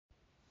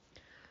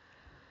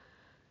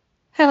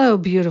Hello,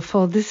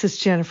 beautiful. This is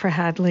Jennifer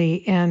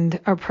Hadley, and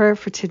our prayer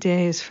for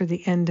today is for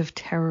the end of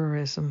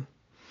terrorism.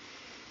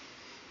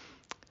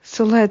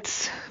 So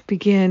let's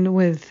begin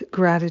with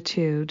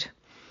gratitude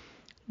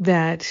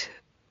that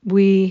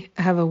we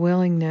have a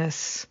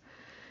willingness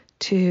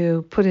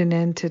to put an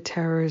end to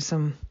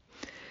terrorism.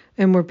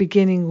 And we're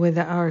beginning with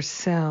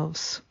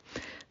ourselves,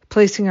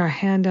 placing our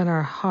hand on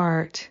our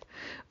heart.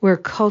 We're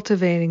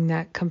cultivating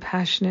that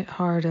compassionate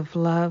heart of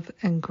love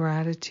and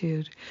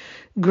gratitude.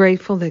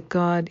 Grateful that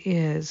God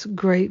is.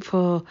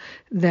 Grateful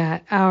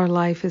that our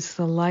life is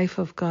the life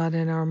of God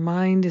and our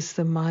mind is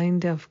the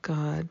mind of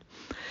God.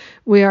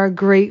 We are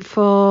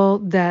grateful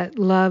that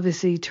love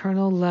is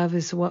eternal. Love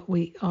is what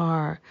we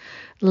are.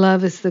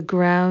 Love is the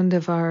ground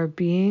of our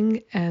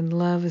being, and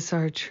love is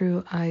our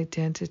true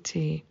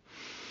identity.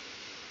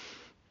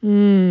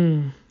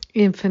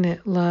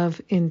 Infinite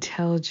love,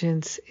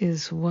 intelligence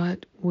is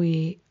what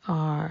we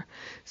are.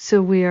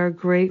 So we are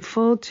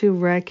grateful to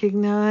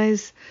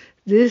recognize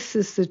this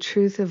is the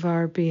truth of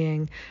our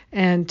being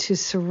and to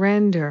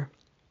surrender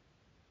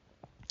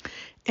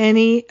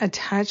any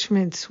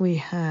attachments we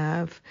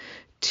have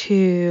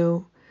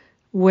to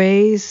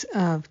ways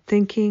of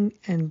thinking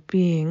and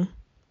being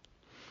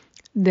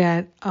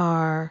that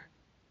are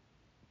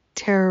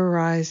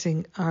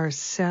terrorizing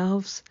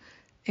ourselves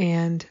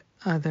and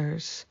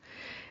others.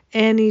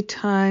 Any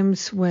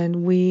times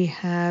when we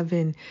have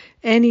in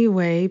any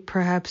way,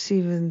 perhaps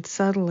even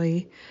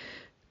subtly,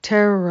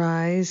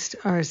 terrorized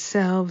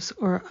ourselves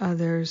or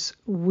others,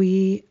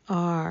 we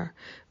are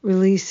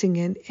releasing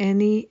in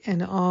any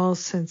and all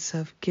sense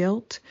of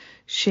guilt,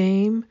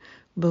 shame,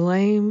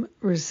 blame,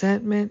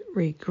 resentment,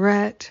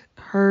 regret,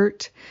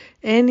 hurt,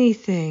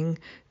 anything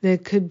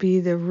that could be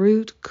the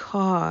root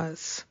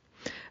cause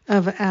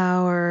of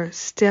our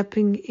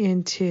stepping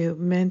into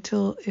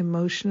mental,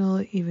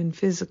 emotional, even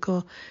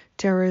physical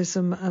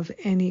terrorism of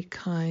any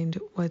kind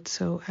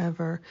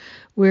whatsoever.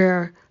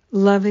 We're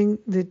loving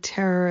the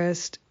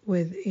terrorist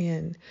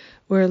within.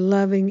 We're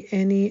loving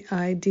any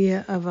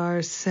idea of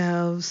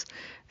ourselves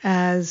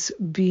as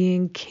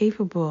being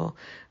capable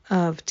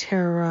of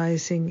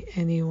terrorizing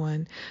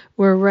anyone.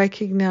 We're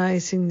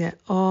recognizing that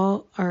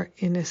all are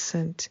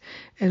innocent,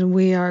 and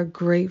we are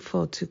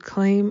grateful to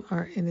claim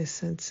our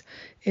innocence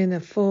in a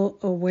full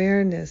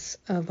awareness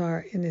of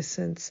our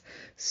innocence.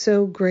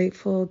 So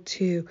grateful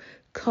to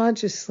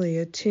consciously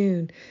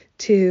attune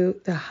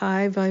to the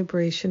high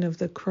vibration of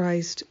the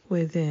Christ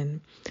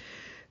within.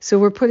 So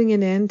we're putting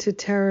an end to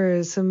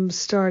terrorism,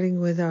 starting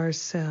with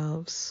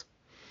ourselves,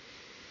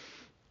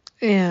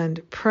 and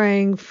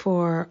praying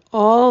for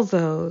all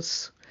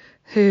those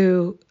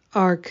who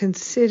are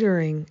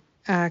considering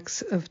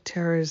acts of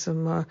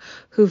terrorism or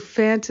who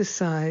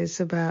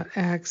fantasize about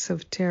acts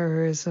of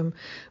terrorism.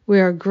 We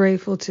are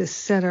grateful to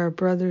set our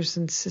brothers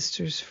and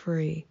sisters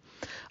free.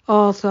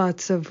 All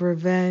thoughts of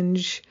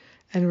revenge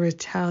and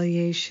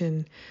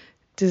retaliation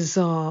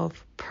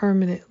dissolve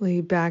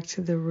permanently back to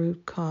the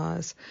root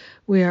cause.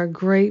 We are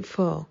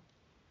grateful.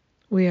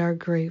 We are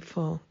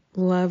grateful.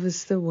 Love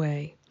is the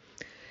way.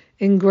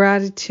 In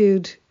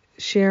gratitude,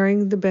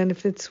 sharing the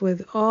benefits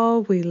with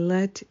all, we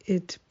let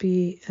it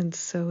be, and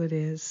so it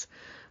is.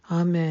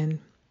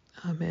 Amen.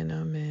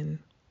 Amen.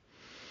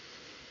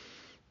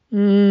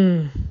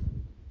 Amen.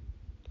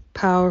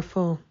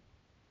 Powerful.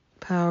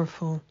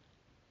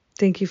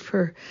 Thank you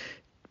for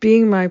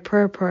being my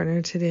prayer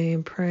partner today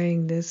and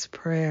praying this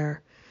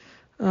prayer.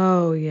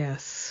 Oh,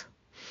 yes.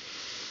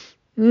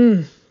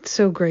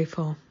 So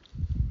grateful.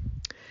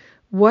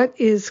 What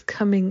is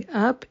coming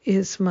up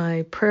is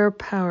my prayer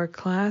power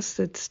class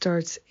that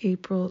starts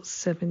April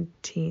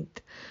 17th.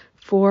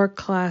 4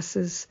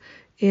 classes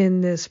in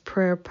this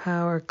prayer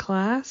power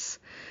class.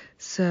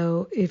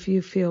 So if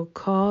you feel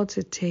called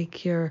to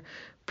take your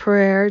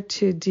prayer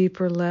to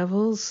deeper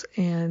levels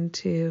and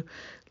to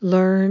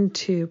learn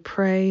to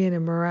pray in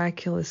a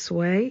miraculous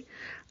way,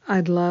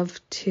 I'd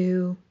love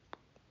to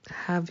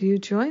have you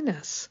join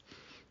us.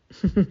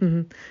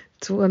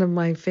 It's one of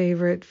my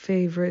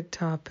favorite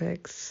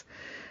topics.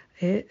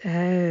 It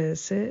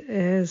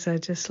is. I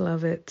just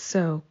love it.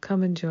 So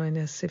come and join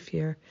us if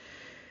you're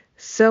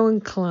so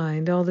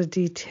inclined. All the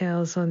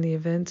details on the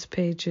events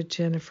page at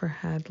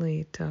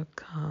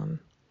jenniferhadley.com.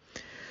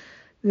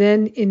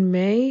 Then in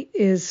May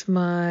is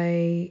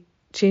my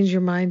Change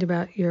Your Mind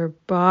About Your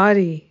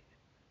Body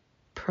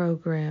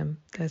program.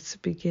 That's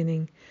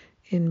beginning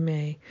in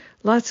May.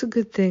 Lots of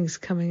good things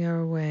coming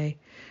our way.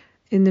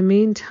 In the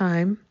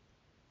meantime,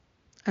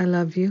 I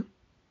love you.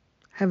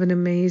 Have an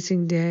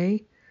amazing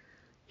day,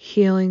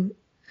 healing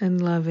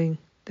and loving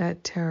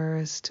that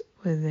terrorist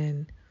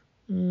within.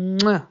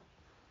 Mwah.